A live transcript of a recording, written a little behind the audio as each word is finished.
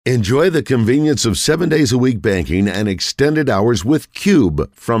Enjoy the convenience of 7 days a week banking and extended hours with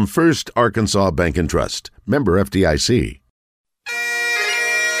Cube from First Arkansas Bank and Trust. Member FDIC.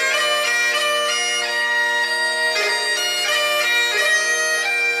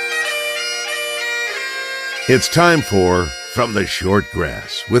 It's time for From the Short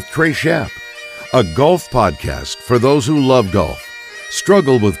Grass with Trey Schapp, a golf podcast for those who love golf,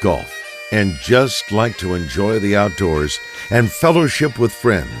 struggle with golf, and just like to enjoy the outdoors and fellowship with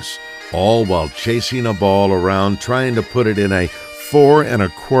friends, all while chasing a ball around trying to put it in a 4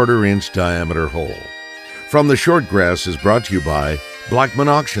 1/4 inch diameter hole. From the Short Grass is brought to you by Blackman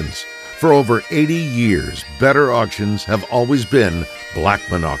Auctions. For over 80 years, better auctions have always been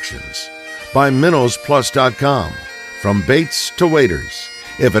Blackman Auctions. By MinnowsPlus.com. From baits to waders,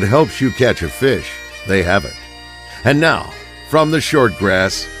 if it helps you catch a fish, they have it. And now, from the Short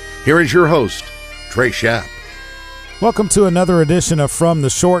Grass, here is your host, Trey Schapp. Welcome to another edition of From the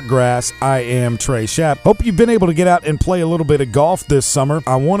Short Grass. I am Trey Schapp. Hope you've been able to get out and play a little bit of golf this summer.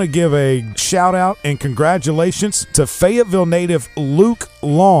 I want to give a shout out and congratulations to Fayetteville native Luke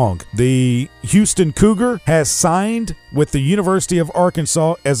Long. The Houston Cougar has signed with the University of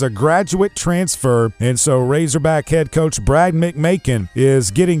Arkansas as a graduate transfer, and so Razorback head coach Brad McMakin is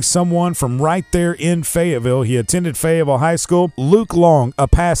getting someone from right there in Fayetteville. He attended Fayetteville High School. Luke Long, a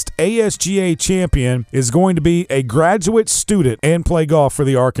past ASGA champion, is going to be a graduate student and play golf for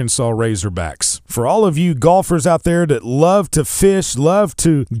the Arkansas Razorbacks. For all of you golfers out there that love to fish, love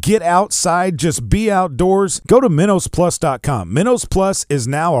to get outside, just be outdoors, go to MinnowsPlus.com. Minnows Plus is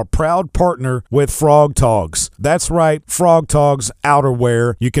now a proud partner with Frog Togs. That's right, Frog Togs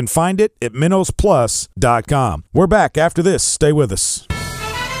outerwear. You can find it at MinnowsPlus.com. We're back after this. Stay with us.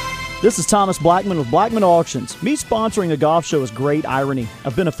 This is Thomas Blackman with Blackman Auctions. Me sponsoring a golf show is great irony.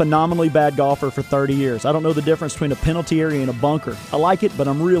 I've been a phenomenally bad golfer for 30 years. I don't know the difference between a penalty area and a bunker. I like it, but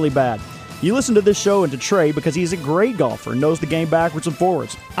I'm really bad. You listen to this show and to Trey because he's a great golfer and knows the game backwards and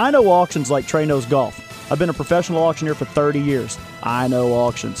forwards. I know auctions like Trey knows golf. I've been a professional auctioneer for 30 years. I know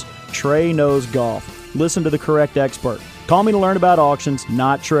auctions. Trey knows golf. Listen to the correct expert. Call me to learn about auctions,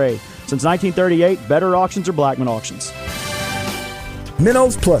 not Trey. Since 1938, better auctions are Blackman Auctions.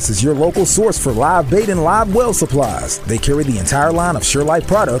 Minnows Plus is your local source for live bait and live well supplies. They carry the entire line of SureLife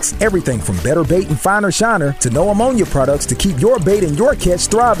products, everything from better bait and finer shiner to no ammonia products to keep your bait and your catch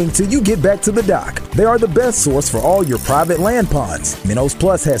thriving till you get back to the dock. They are the best source for all your private land ponds. Minnows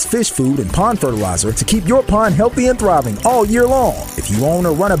Plus has fish food and pond fertilizer to keep your pond healthy and thriving all year long. If you own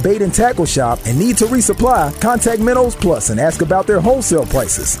or run a bait and tackle shop and need to resupply, contact Minnows Plus and ask about their wholesale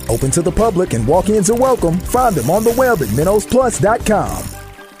prices. Open to the public and walk-ins are welcome. Find them on the web at MinnowsPlus.com.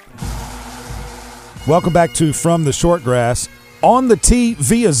 Welcome back to From the Short Grass. On the tee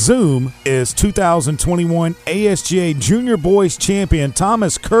via Zoom is 2021 ASGA Junior Boys Champion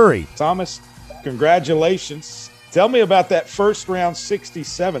Thomas Curry. Thomas, congratulations. Tell me about that first round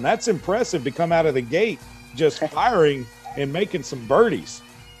 67. That's impressive to come out of the gate just firing and making some birdies.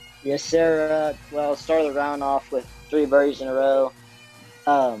 Yes, sir. Well, started the round off with 3 birdies in a row,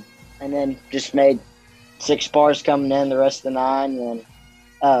 and then just made 6 pars coming in the rest of the 9,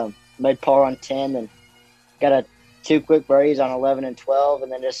 and made par on 10, and got 2 quick birdies on 11 and 12,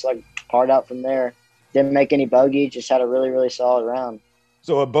 and then just parred out from there. Didn't make any bogey, just had a really, really solid round.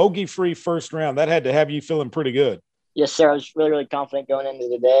 So a bogey-free first round, that had to have you feeling pretty good. Yes, sir. I was really, really confident going into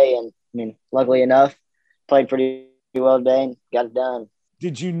the day, and luckily enough, played pretty well today and got it done.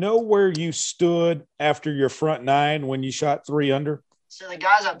 Did you know where you stood after your front 9 when you shot 3 under? So the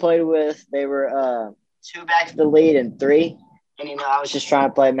guys I played with, they were 2 back to the lead and 3. And, I was just trying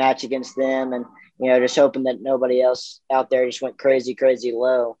to play a match against them and, just hoping that nobody else out there just went crazy, crazy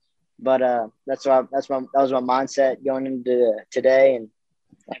low. But that was my mindset going into today. And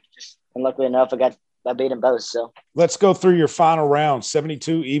luckily enough, I beat them both. So let's go through your final round,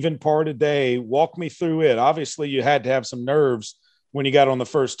 72 even par today. Walk me through it. Obviously, you had to have some nerves when you got on the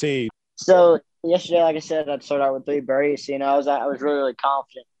first tee. So yesterday, like I said, I'd start out with 3 birdies. I was really, really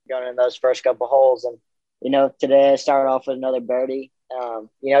confident going in those first couple holes. And, today I started off with another birdie.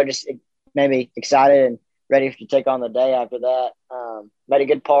 Just it made me excited and ready to take on the day after that. Made a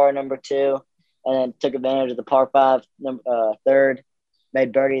good par number 2, and then took advantage of the par 5 third.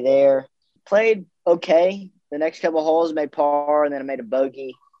 Made birdie there. Played okay. The next couple holes made par, and then I made a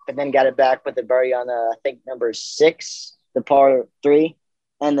bogey, but then got it back with the birdie on I think number 6, the par 3,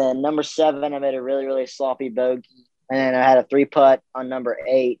 and then number 7 I made a really, really sloppy bogey, and then I had a 3-putt on number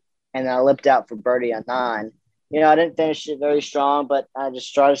 8. And then I lipped out for birdie on 9. I didn't finish it very strong, but I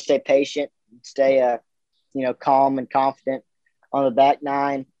just try to stay patient, stay, calm and confident on the back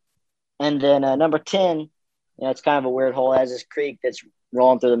 9. And then number 10, it's kind of a weird hole. It has this creek that's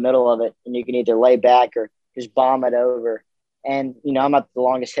rolling through the middle of it, and you can either lay back or just bomb it over. And, I'm not the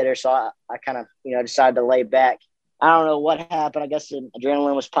longest hitter, so I kind of, decided to lay back. I don't know what happened. I guess the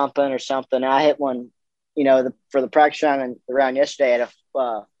adrenaline was pumping or something. I hit one, for the practice round and the round yesterday at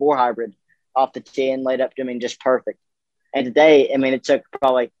a 4 hybrid off the tee and laid up to just perfect. And today, it took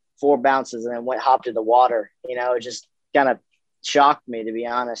probably 4 bounces and then hopped in the water. It just kind of shocked me, to be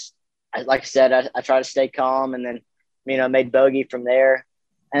honest. Like I said, I tried to stay calm and then, made bogey from there.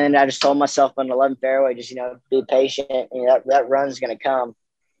 And then I just told myself on the 11th fairway, just, be patient. That run's going to come.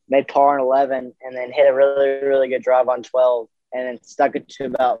 Made par on 11 and then hit a really, really good drive on 12 and then stuck it to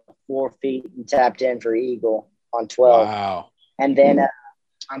about 4 feet and tapped in for eagle on 12. Wow. And then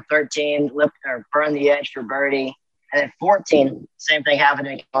on 13, burned the edge for birdie. And then 14, same thing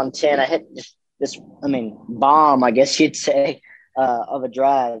happened on 10. I hit this bomb, I guess you'd say, of a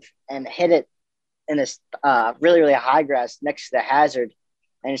drive and hit it in this really, really high grass next to the hazard.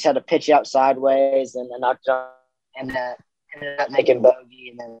 And just had to pitch out sideways and then knocked it on and ended up making bogey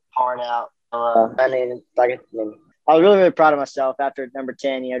and then parred out. I was really, really proud of myself after number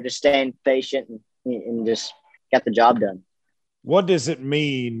 10, just staying patient and just got the job done. What does it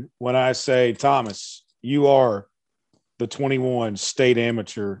mean when I say, Thomas, you are the 21 state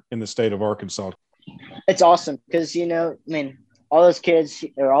amateur in the state of Arkansas? It's awesome because, all those kids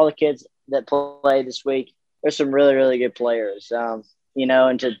or all the kids that play this week, there's some really, really good players, and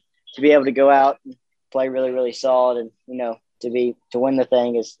to be able to go out and play really, really solid and, to win the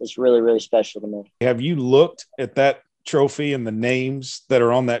thing is really, really special to me. Have you looked at that trophy and the names that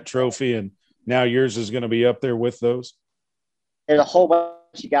are on that trophy and now yours is going to be up there with those? There's a whole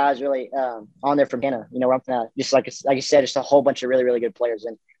bunch of guys really on there from Hannah, just like you said, just a whole bunch of really, really good players.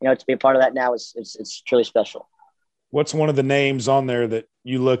 And, to be a part of that now it's truly special. What's one of the names on there that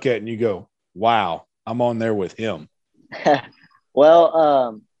you look at and you go, wow, I'm on there with him?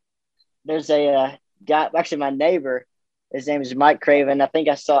 Well, there's a guy, actually my neighbor, his name is Mike Craven. I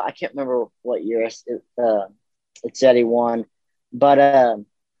can't remember what year it said he won, but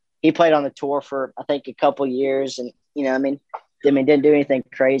he played on the tour for, I think, a couple years. And, didn't do anything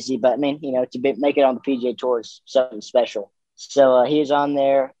crazy, but make it on the PGA Tour is something special. So he was on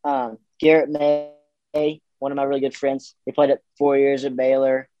there. Garrett May, one of my really good friends, he played it 4 years at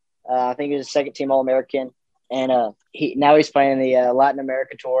Baylor. I think he was a second-team All-American. And he's playing the Latin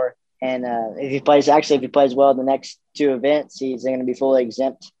America Tour. And if he plays well in the next 2 events, he's going to be fully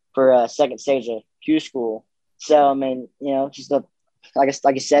exempt for second stage of Q school. So, just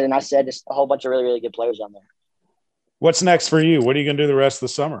like you said, and I said, just a whole bunch of really, really good players on there. What's next for you? What are you going to do the rest of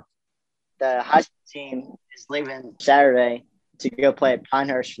the summer? The high school team is leaving Saturday to go play at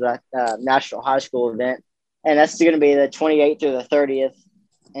Pinehurst for that national high school event. And that's going to be the 28th through the 30th.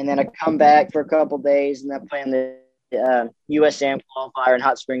 And then I come back for a couple of days and then play in the USAM qualifier in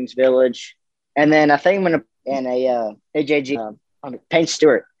Hot Springs Village. And then I think I'm going to in a AJG Payne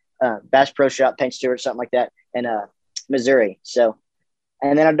Stewart, Bass Pro Shop, Payne Stewart, something like that, in Missouri. So,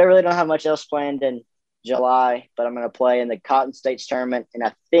 and then I really don't have much else planned in July, but I'm going to play in the Cotton States tournament. And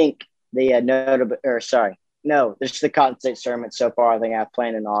I think there's the Cotton States tournament so far. I think I have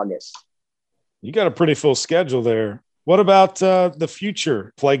planned in August. You got a pretty full schedule there. What about the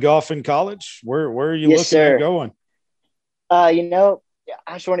future? Play golf in college? Where are you looking at going? I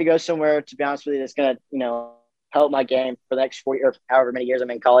just want to go somewhere, to be honest with you, that's going to, help my game for the next 4 years, however many years I'm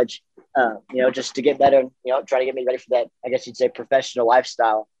in college, just to get better, try to get me ready for that, I guess you'd say, professional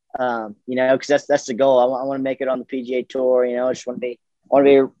lifestyle, because that's the goal. I want to make it on the PGA Tour, I just want to be one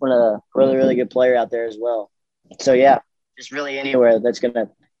of the really, really good player out there as well. So, yeah, just really anywhere that's going to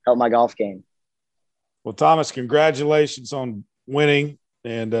help my golf game. Well, Thomas, congratulations on winning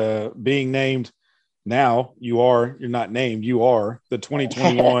and being named. Now you're not named. You are the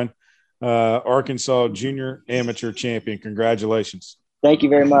 2021 Arkansas Junior Amateur Champion. Congratulations. Thank you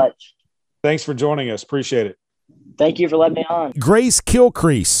very much. Thanks for joining us. Appreciate it. Thank you for letting me on. Grace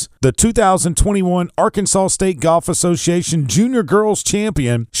Kilcrease, the 2021 Arkansas State Golf Association Junior Girls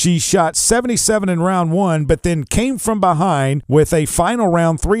Champion. She shot 77 in round 1, but then came from behind with a final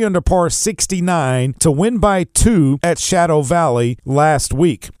round 3 under par 69 to win by 2 at Shadow Valley last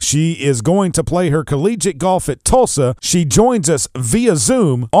week. She is going to play her collegiate golf at Tulsa. She joins us via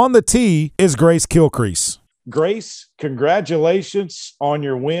Zoom. On the tee is Grace Kilcrease. Grace, congratulations on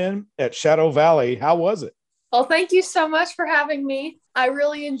your win at Shadow Valley. How was it? Well, thank you so much for having me. I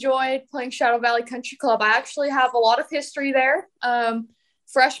really enjoyed playing Shadow Valley Country Club. I actually have a lot of history there.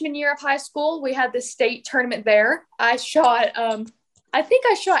 Freshman year of high school, we had the state tournament there. I shot, I think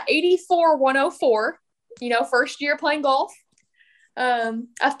I shot 84-104, first year playing golf.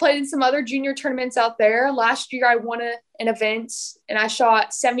 I've played in some other junior tournaments out there. Last year I won an event and I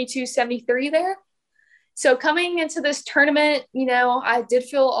shot 72, 73 there. So coming into this tournament, you know, I did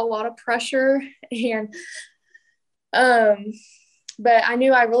feel a lot of pressure and but I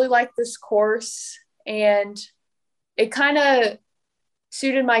knew I really liked this course and it kind of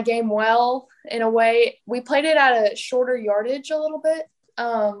suited my game well in a way. We played it at a shorter yardage a little bit.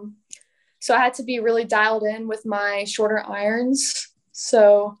 So I had to be really dialed in with my shorter irons.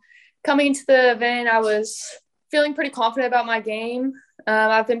 So coming into the event, I was feeling pretty confident about my game.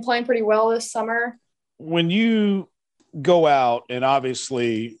 I've been playing pretty well this summer. When you go out and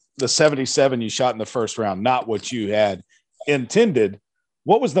obviously the 77 you shot in the first round, not what you had intended,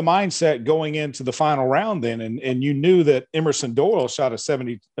 what was the mindset going into the final round then? And you knew that Emerson Doyle shot a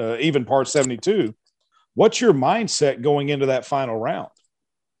 70, even par 72. What's your mindset going into that final round?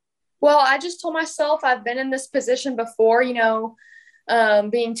 Well, I just told myself I've been in this position before, you know,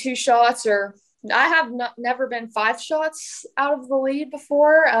 being 2 shots or I have never been 5 shots out of the lead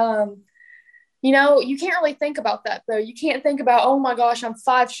before. You know, you can't really think about that, though. You can't think about, oh, my gosh, I'm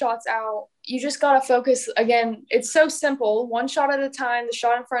 5 shots out. You just got to focus. Again, it's so simple. 1 shot at a time, the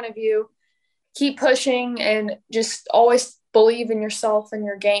shot in front of you. Keep pushing and just always believe in yourself and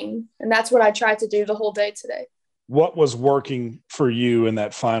your game. And that's what I tried to do the whole day today. What was working for you in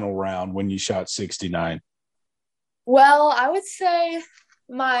that final round when you shot 69? Well, I would say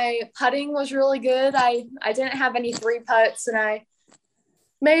my putting was really good. I didn't have any 3 putts, and I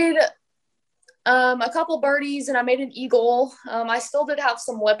made a couple birdies, and I made an eagle. I still did have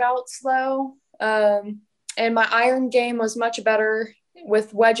some lip outs, though, and my iron game was much better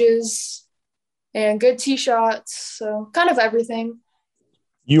with wedges and good tee shots, so kind of everything.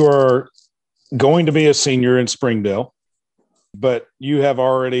 You are going to be a senior in Springdale, but you have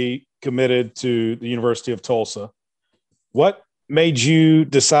already committed to the University of Tulsa. What made you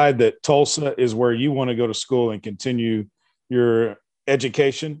decide that Tulsa is where you want to go to school and continue your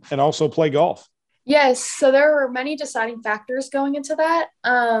education and also play golf? Yes, so there were many deciding factors going into that.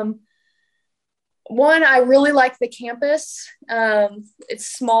 One, I really like the campus. It's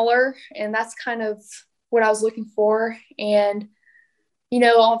smaller, and that's kind of what I was looking for. And, you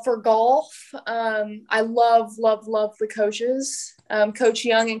know, for golf, I love the coaches, Coach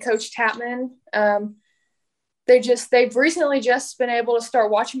Young and Coach Tapman. They've recently just been able to start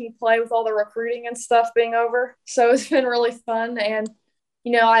watching me play with all the recruiting and stuff being over. So it's been really fun. And,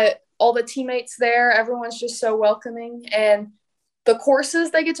 you know, all the teammates there, everyone's just so welcoming. And the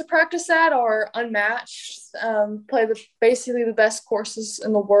courses they get to practice at are unmatched. Basically the best courses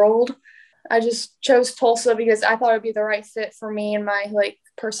in the world. I just chose Tulsa because I thought it'd be the right fit for me and my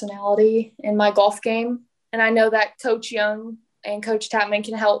personality and my golf game. And I know that Coach Young and Coach Tapman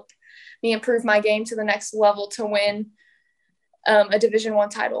can help me improve my game to the next level to win a Division I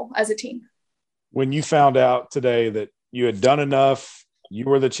title as a team. When you found out today that you had done enough, you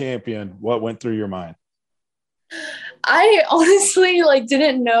were the champion, what went through your mind? I honestly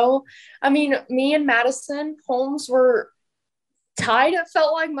didn't know. I mean, me and Madison Holmes were tied, it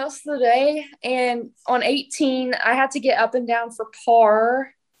felt like, most of the day. And on 18, I had to get up and down for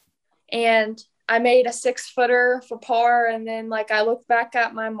par. And I made a 6-footer for par. And then I looked back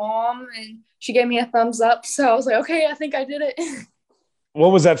at my mom and she gave me a thumbs up. So I was like, okay, I think I did it. What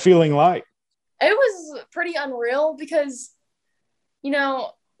was that feeling like? It was pretty unreal because, you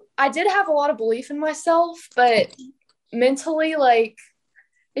know, I did have a lot of belief in myself, but mentally,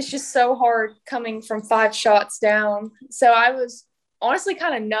 it's just so hard coming from 5 shots down. So I was honestly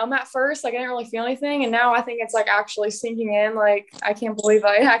kind of numb at first. I didn't really feel anything. And now I think it's actually sinking in. I can't believe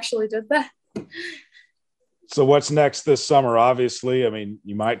I actually did that. So what's next this summer? Obviously, I mean,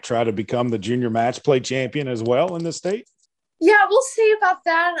 you might try to become the junior match play champion as well in the state. Yeah, we'll see about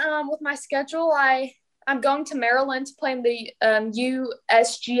that. With my schedule, I'm going to Maryland to play in the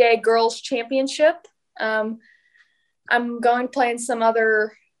USGA Girls Championship. I'm going to play in some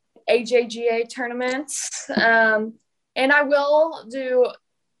other AJGA tournaments. And I will do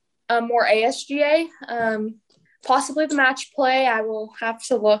more ASGA, possibly the match play. I will have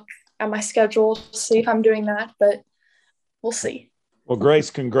to look at my schedule to see if I'm doing that, but we'll see. Well,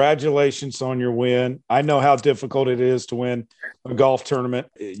 Grace, congratulations on your win. I know how difficult it is to win a golf tournament.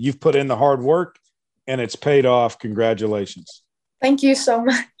 You've put in the hard work, and it's paid off. Congratulations. Thank you so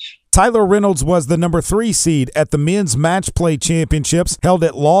much. Tyler Reynolds was the number 3 seed at the Men's Match Play Championships held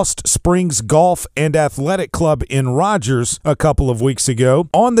at Lost Springs Golf and Athletic Club in Rogers a couple of weeks ago.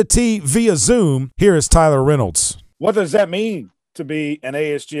 On the tee via Zoom, here is Tyler Reynolds. What does that mean to be an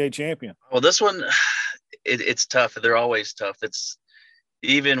ASGA champion? Well, this one, it's tough. They're always tough. It's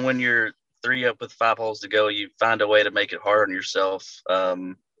even when you're 3 up with 5 holes to go, you find a way to make it hard on yourself.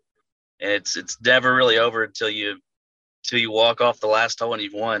 And it's never really over until you walk off the last hole and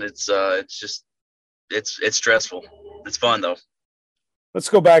you've won. It's stressful. It's fun though. Let's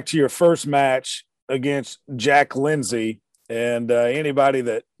go back to your first match against Jack Lindsay, and anybody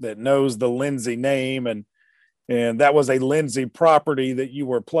that knows the Lindsay name, and that was a Lindsay property that you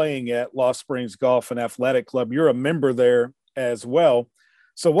were playing at, Lost Springs Golf and Athletic Club. You're a member there as well.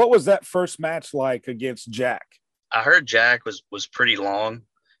 So what was that first match like against Jack? I heard Jack was pretty long.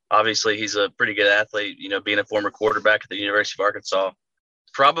 Obviously, he's a pretty good athlete, being a former quarterback at the University of Arkansas.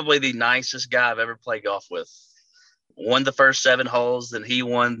 Probably the nicest guy I've ever played golf with. Won the first 7 holes, then he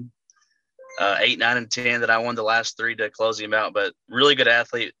won 8, 9, and 10. That I won the last 3 to close him out. But really good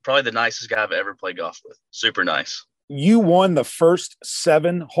athlete. Probably the nicest guy I've ever played golf with. Super nice. You won the first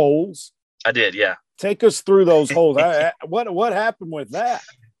 7 holes? I did, yeah. Take us through those holes. What happened with that?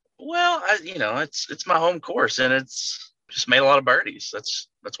 Well, it's my home course, and it's just made a lot of birdies. That's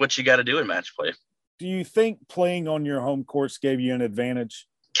what you got to do in match play. Do you think playing on your home course gave you an advantage?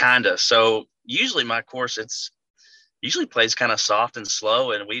 Kinda. So usually my course, usually plays kind of soft and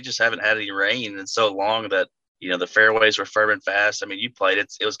slow, and we just haven't had any rain in so long that, the fairways were firm and fast. I mean, you played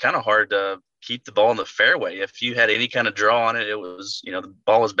it. It was kind of hard to keep the ball in the fairway. If you had any kind of draw on it, it was, the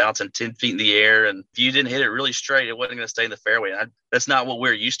ball was bouncing 10 feet in the air, and if you didn't hit it really straight, it wasn't going to stay in the fairway. That's not what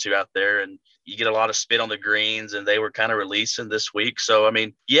we're used to out there. And you get a lot of spin on the greens, and they were kind of releasing this week. So, I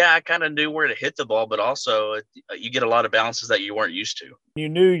mean, yeah, I kind of knew where to hit the ball, but also you get a lot of bounces that you weren't used to. You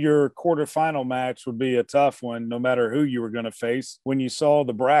knew your quarterfinal match would be a tough one, no matter who you were going to face. When you saw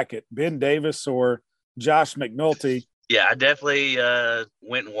the bracket, Ben Davis or Josh McNulty. Yeah, I definitely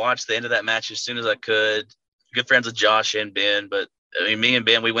went and watched the end of that match as soon as I could. Good friends with Josh and Ben, but I mean, me and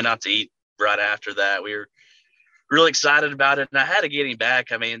Ben, we went out to eat right after that. We were really excited about it, and I had to get him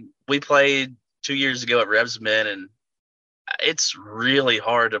back. I mean, we played 2 years ago at Rebsman, and it's really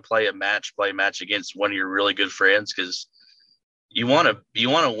hard to play a match against one of your really good friends, because you want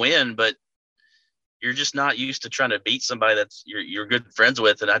to win, but you're just not used to trying to beat somebody that's you're good friends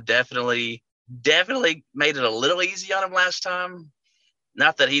with. And I definitely made it a little easy on him last time.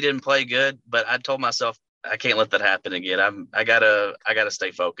 Not that he didn't play good, but I told myself I can't let that happen again. I gotta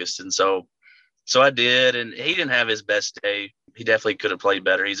stay focused. And so I did, and he didn't have his best day. He definitely could have played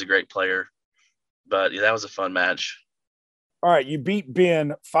better. He's a great player, but yeah, that was a fun match. All right. You beat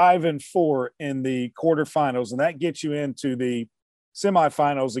Ben 5-4 in the quarterfinals, and that gets you into the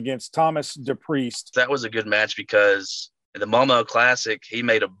semifinals against Thomas DePriest. That was a good match because in the Momo Classic, he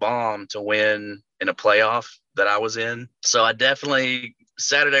made a bomb to win in a playoff that I was in. So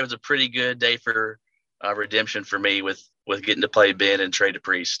Saturday was a pretty good day for redemption for me with getting to play Ben and Trey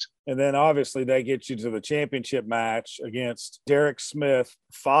DePriest. And then obviously that gets you to the championship match against Derek Smith,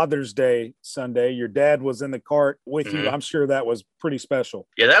 Father's Day Sunday. Your dad was in the cart with you. I'm sure that was pretty special.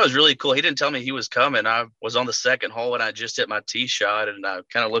 Yeah, that was really cool. He didn't tell me he was coming. I was on the second hole and I just hit my tee shot, and I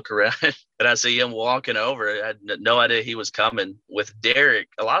kind of look around and I see him walking over. I had no idea he was coming with Derek.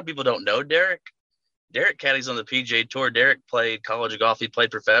 A lot of people don't know Derek. Derek caddies on the PGA Tour. Derek played college golf. He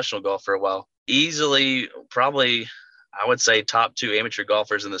played professional golf for a while. Easily, probably, I would say top 2 amateur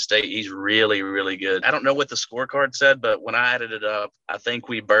golfers in the state. He's really, really good. I don't know what the scorecard said, but when I added it up, I think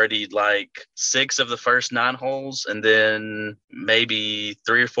we birdied like 6 of the first 9 holes, and then maybe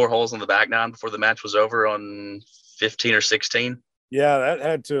 3 or 4 holes on the back 9 before the match was over on 15 or 16. Yeah, that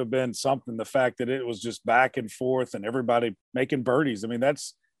had to have been something. The fact that it was just back and forth and everybody making birdies. I mean,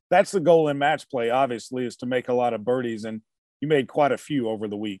 that's the goal in match play, obviously, is to make a lot of birdies. And you made quite a few over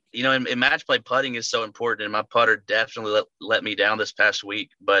the week. In match play, putting is so important, and my putter definitely let me down this past week.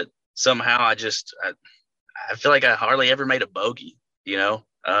 But somehow I feel like I hardly ever made a bogey,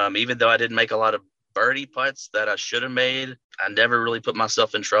 even though I didn't make a lot of birdie putts that I should have made. I never really put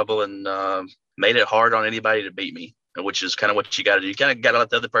myself in trouble and made it hard on anybody to beat me, which is kind of what you got to do. You kind of got to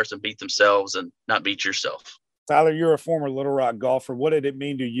let the other person beat themselves and not beat yourself. Tyler, you're a former Little Rock golfer. What did it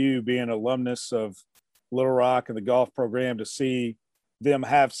mean to you, being an alumnus of Little Rock and the golf program, to see them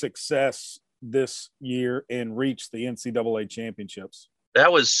have success this year and reach the NCAA championships?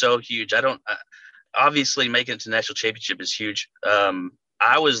 That was so huge. Obviously making it to national championship is huge.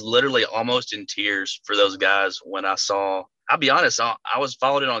 I was literally almost in tears for those guys when I saw, I'll be honest, I was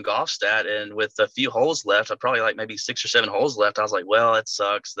following it on GolfStat, and with a few holes left, I probably like maybe 6 or 7 holes left. I was like, well, that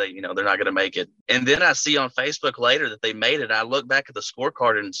sucks. They're not going to make it. And then I see on Facebook later that they made it. I look back at the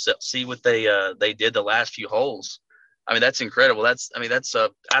scorecard and see what they did the last few holes. I mean, that's incredible. That's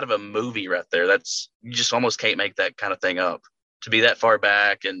out of a movie right there. You just almost can't make that kind of thing up, to be that far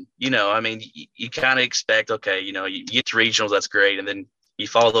back. And, you kind of expect, okay, you get to regionals, that's great. And then, you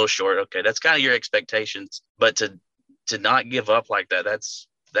fall a little short. Okay, that's kind of your expectations. But to not give up like that, that's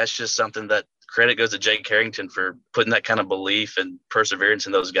just something that credit goes to Jake Harrington for putting that kind of belief and perseverance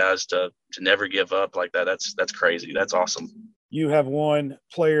in those guys to never give up like that. That's crazy. That's awesome. You have won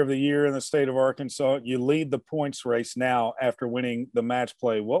Player of the Year in the state of Arkansas. You lead the points race now after winning the match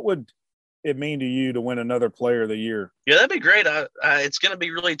play. What would it mean to you to win another Player of the Year? Yeah, that'd be great. It's going to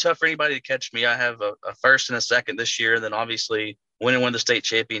be really tough for anybody to catch me. I have a first and a second this year, and then obviously winning one of the state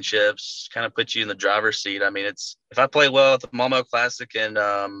championships kind of puts you in the driver's seat. I mean, if I play well at the Malmo Classic and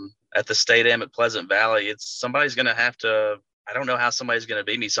at the State Am at Pleasant Valley, somebody's going to have to. I don't know how somebody's going to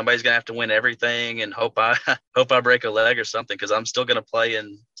beat me. Somebody's going to have to win everything and hope I break a leg or something, because I'm still going to play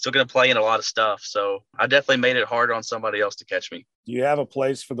in a lot of stuff. So I definitely made it hard on somebody else to catch me. Do you have a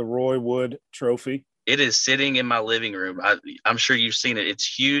place for the Roy Wood Trophy? It is sitting in my living room. I'm sure you've seen it.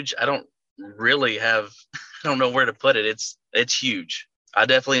 It's huge. I don't know where to put it. It's huge. I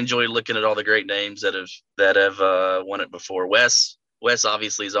definitely enjoy looking at all the great names that have won it before. Wes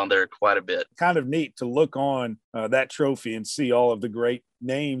obviously is on there quite a bit. Kind of neat to look on that trophy and see all of the great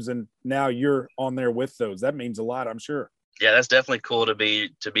names, and now you're on there with those. That means a lot, I'm sure. Yeah, that's definitely cool to be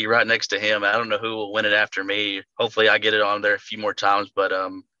right next to him. I don't know who will win it after me. Hopefully I get it on there a few more times, but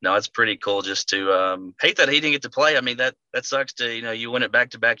no, it's pretty cool just to hate that he didn't get to play. I mean, that sucks to, you win it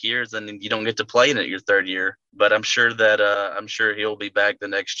back-to-back years and you don't get to play in it your third year. But I'm sure he'll be back the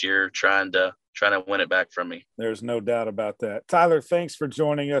next year trying to win it back from me. There's no doubt about that. Tyler, thanks for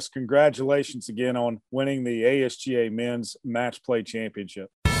joining us. Congratulations again on winning the ASGA Men's Match Play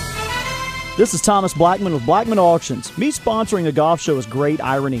Championship. This is Thomas Blackman with Blackman Auctions. Me sponsoring a golf show is great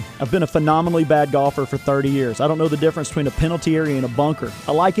irony. I've been a phenomenally bad golfer for 30 years. I don't know the difference between a penalty area and a bunker.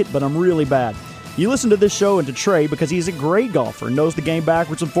 I like it, but I'm really bad. You listen to this show and to Trey because he's a great golfer and knows the game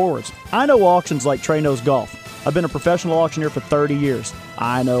backwards and forwards. I know auctions like Trey knows golf. I've been a professional auctioneer for 30 years.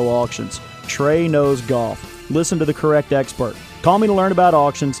 I know auctions. Trey knows golf. Listen to the correct expert. Call me to learn about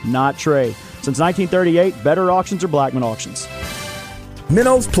auctions, not Trey. Since 1938, better auctions are Blackman Auctions.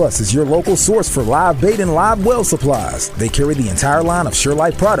 Minnows Plus is your local source for live bait and live well supplies. They carry the entire line of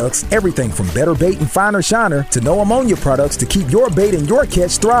SureLife products, everything from better bait and finer shiner to no ammonia products to keep your bait and your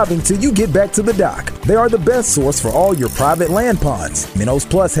catch thriving till you get back to the dock. They are the best source for all your private land ponds. Minnows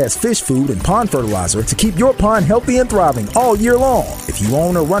Plus has fish food and pond fertilizer to keep your pond healthy and thriving all year long. If you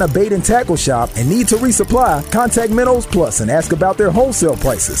own or run a bait and tackle shop and need to resupply, contact Minnows Plus and ask about their wholesale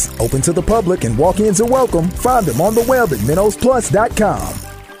prices. Open to the public and walk-ins are welcome. Find them on the web at minnowsplus.com.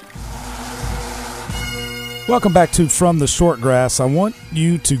 Welcome back to From the Shortgrass. I want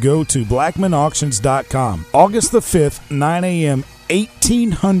you to go to blackmanauctions.com. August the 5th, 9 a.m.,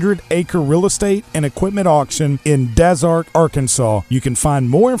 1,800-acre real estate and equipment auction in Des Arc, Arkansas. You can find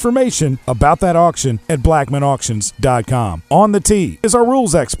more information about that auction at blackmanauctions.com. On the tee is our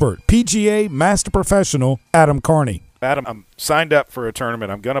rules expert, PGA Master Professional Adam Carney. Adam, I'm signed up for a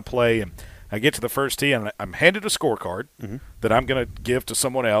tournament. I'm going to play, and I get to the first tee, and I'm handed a scorecard that I'm going to give to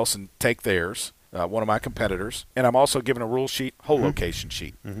someone else and take theirs. One of my competitors, and I'm also given a rule sheet, hole location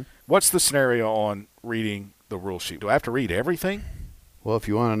sheet. What's the scenario on reading the rule sheet? Do I have to read everything? Well, if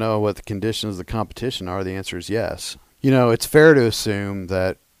you want to know what the conditions of the competition are, the answer is yes. It's fair to assume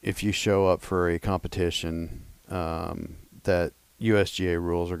that if you show up for a competition, that USGA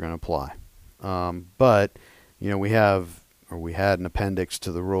rules are going to apply. But we had an appendix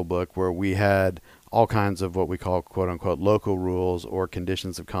to the rule book where we had all kinds of what we call quote-unquote local rules or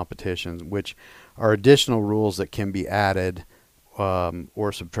conditions of competition, which are additional rules that can be added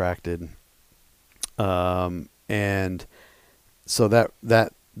or subtracted. And so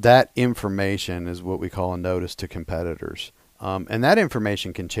that information is what we call a notice to competitors. And that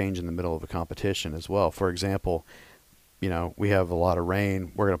information can change in the middle of a competition as well. For example, we have a lot of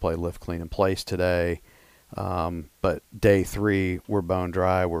rain. We're going to play lift, clean, and place today. But day 3, we're bone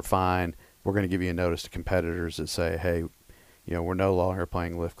dry. We're fine. We're going to give you a notice to competitors that say, hey, we're no longer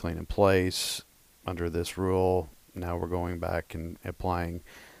playing lift, clean, and place under this rule. Now we're going back and applying,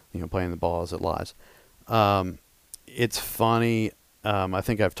 playing the ball as it lies. It's funny. I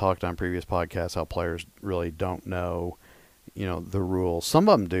think I've talked on previous podcasts how players really don't know, the rules. Some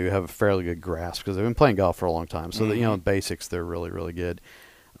of them do have a fairly good grasp because they've been playing golf for a long time. So, the basics, they're really, really good.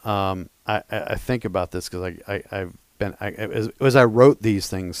 I think about this because as I wrote these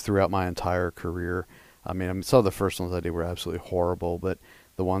things throughout my entire career, some of the first ones I did were absolutely horrible, but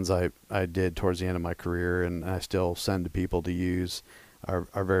the ones I did towards the end of my career and I still send to people to use are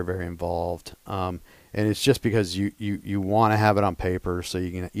very, very involved. And it's just because you want to have it on paper so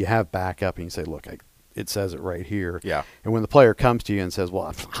you have backup and you say, look, it says it right here. Yeah. And when the player comes to you and says,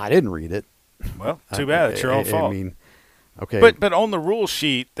 well, I didn't read it. Well, too bad. It's your own fault. Okay. But on the rule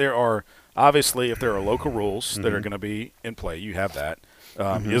sheet, there are obviously, if there are local rules that are going to be in play, you have that.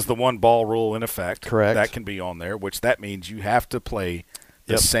 Is the one ball rule in effect? Correct. That can be on there, which that means you have to play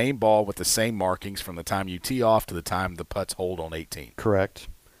the same ball with the same markings from the time you tee off to the time the putts hold on 18. Correct.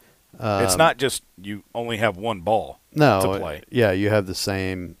 It's not just you only have one ball to play. Yeah, you have the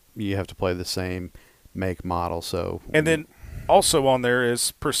same. You have to play the same make model. So and then also on there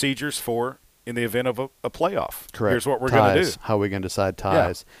is procedures for in the event of a playoff. Correct. Here's what we're going to do. How are we going to decide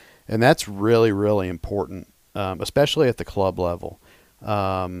ties? Yeah. And that's really, really important, especially at the club level.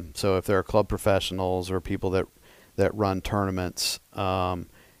 So if there are club professionals or people that run tournaments,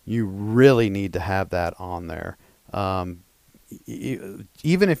 you really need to have that on there.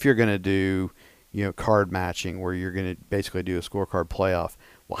 Even if you're going to do, card matching where you're going to basically do a scorecard playoff,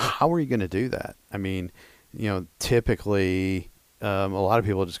 well, how are you going to do that? I mean, typically a lot of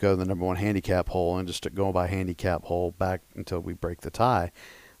people just go to the number one handicap hole and just go by handicap hole back until we break the tie.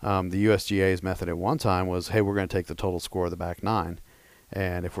 The USGA's method at one time was, hey, we're going to take the total score of the back 9.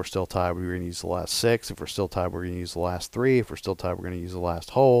 And if we're still tied, we're going to use the last 6. If we're still tied, we're going to use the last 3. If we're still tied, we're going to use the last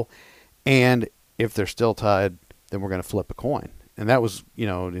hole. And if they're still tied, then we're going to flip a coin. And that was,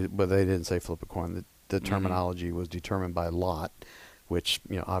 but they didn't say flip a coin. The terminology was determined by lot, which,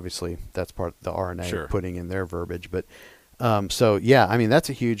 obviously that's part of the R&A putting in their verbiage. But so, yeah, I mean, that's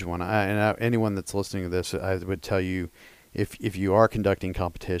a huge one. Anyone that's listening to this, I would tell you, if you are conducting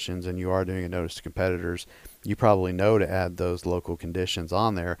competitions and you are doing a notice to competitors, you probably know to add those local conditions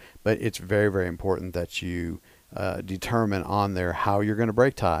on there. But it's very, very important that you determine on there how you're going to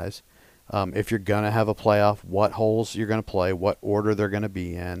break ties. If you're going to have a playoff, what holes you're going to play, what order they're going to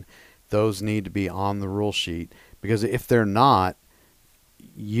be in. Those need to be on the rule sheet, because if they're not,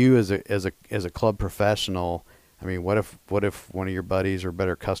 you as a club professional, I mean, what if one of your buddies or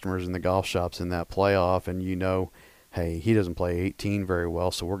better customers in the golf shop's in that playoff, and hey, he doesn't play 18 very well,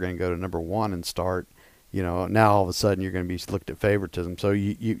 so we're going to go to number 1 and start. Now all of a sudden you're going to be looked at favoritism. So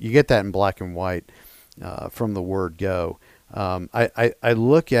you get that in black and white from the word go. I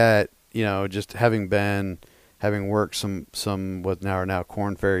look at just having worked some what now are now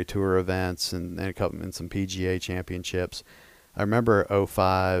Korn Ferry Tour events and some PGA championships. I remember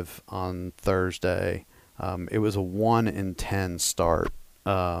 05 on Thursday. It was a 1 in 10 start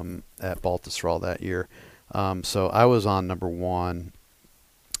at Baltusrol that year. So I was on number 1,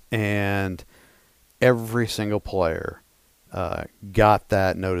 and every single player got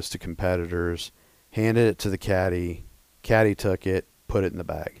that notice to competitors, handed it to the caddy. Caddy took it, put it in the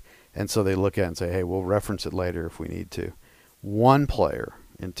bag. And so they look at it and say, hey, we'll reference it later if we need to. One player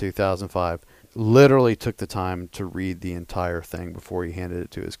in 2005 literally took the time to read the entire thing before he handed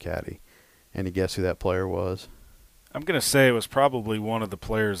it to his caddy. And you guess who that player was? I'm going to say it was probably one of the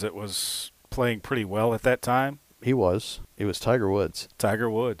players that was playing pretty well at that time. He was. It was Tiger Woods. Tiger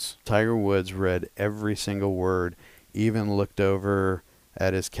Woods. Tiger Woods read every single word, even looked over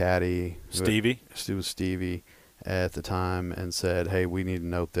at his caddy. Stevie. It was Stevie at the time, and said, hey, we need to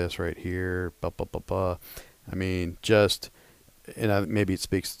note this right here. I mean, maybe it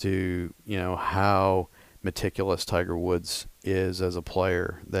speaks to, how meticulous Tiger Woods is as a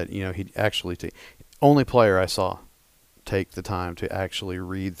player, that, he actually only player I saw take the time to actually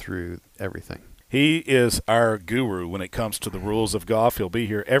read through everything. He is our guru when it comes to the rules of golf. He'll be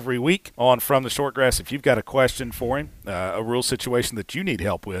here every week on From the Shortgrass. If you've got a question for him, a rule situation that you need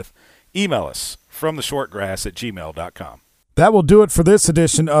help with, email us fromtheshortgrass@gmail.com. That will do it for this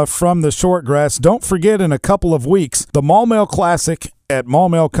edition of From the Shortgrass. Don't forget, in a couple of weeks, the Maumelle Classic at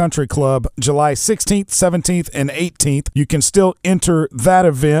Maumelle Country Club, July 16th, 17th, and 18th. You can still enter that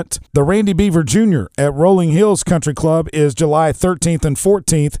event. The Randy Beaver Jr. at Rolling Hills Country Club is July 13th and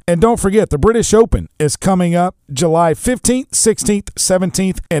 14th. And don't forget, the British Open is coming up July 15th, 16th,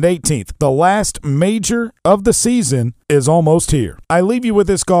 17th, and 18th. The last major of the season is almost here. I leave you with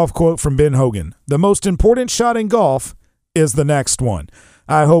this golf quote from Ben Hogan. The most important shot in golf is the next one.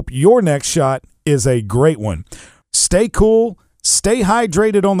 I hope your next shot is a great one. Stay cool, stay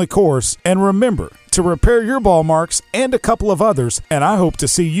hydrated on the course, and remember to repair your ball marks and a couple of others, and I hope to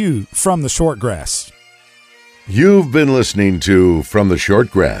see you from the Shortgrass. You've been listening to From the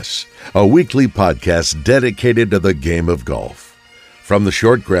Shortgrass, a weekly podcast dedicated to the game of golf. From the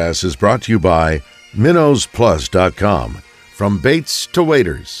Shortgrass is brought to you by MinnowsPlus.com. From baits to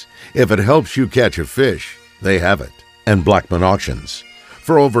waders, if it helps you catch a fish, they have it. And Blackman Auctions.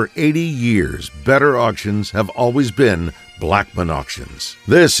 For over 80 years, better auctions have always been Blackman Auctions.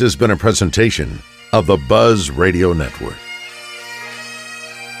 This has been a presentation of the Buzz Radio Network.